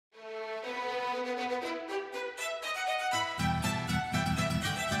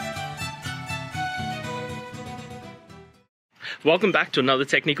Welcome back to another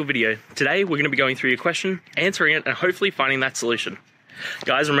technical video. Today we're going to be going through your question, answering it, and hopefully finding that solution.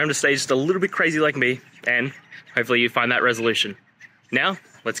 Guys, remember to stay just a little bit crazy like me, and hopefully you find that resolution. Now,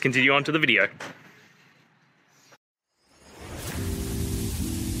 let's continue on to the video.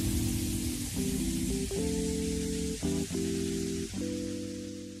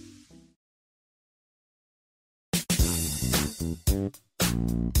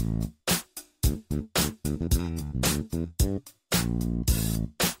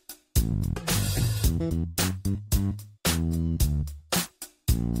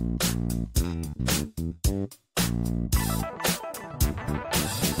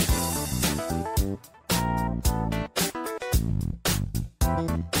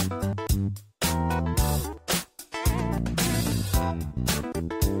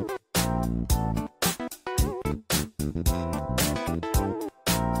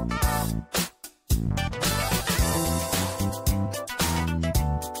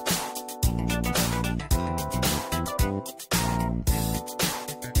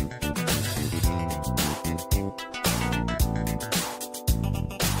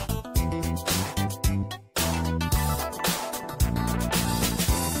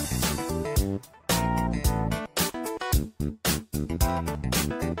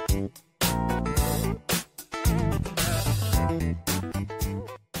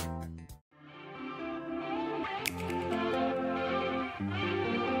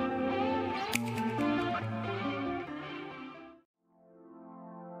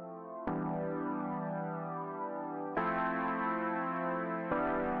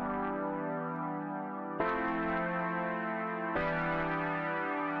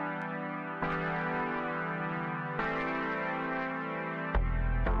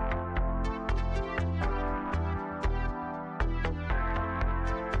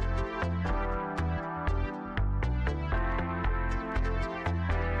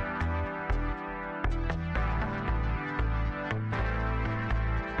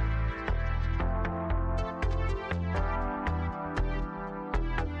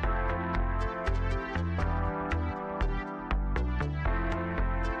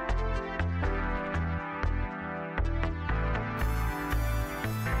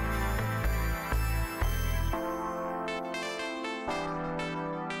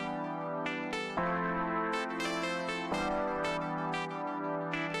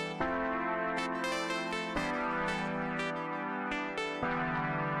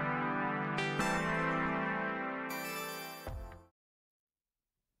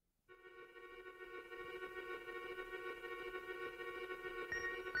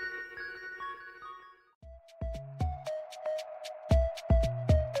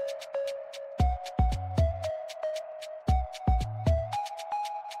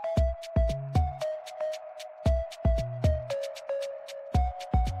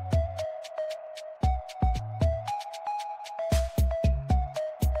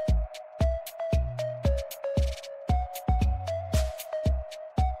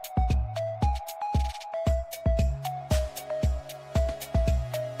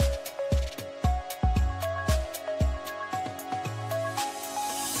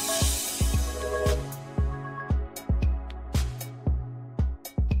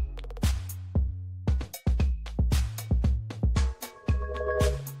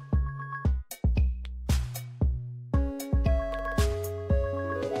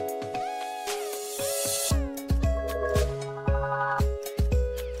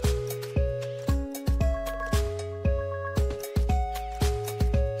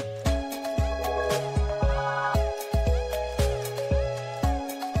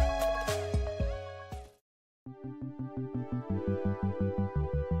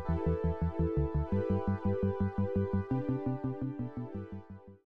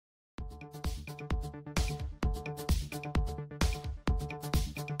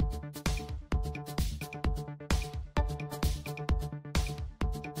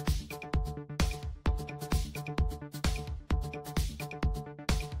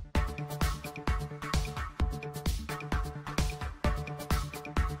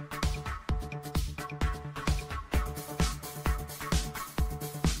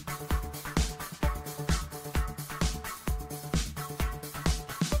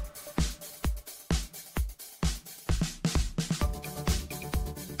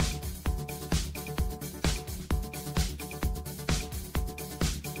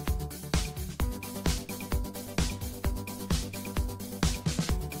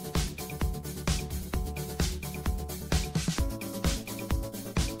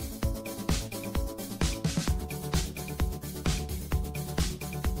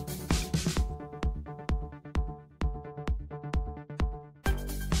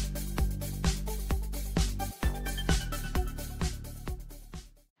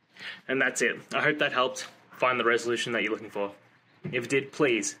 And that's it. I hope that helped find the resolution that you're looking for. If it did,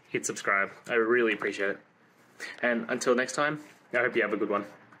 please hit subscribe. I really appreciate it. And until next time, I hope you have a good one.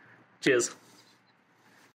 Cheers.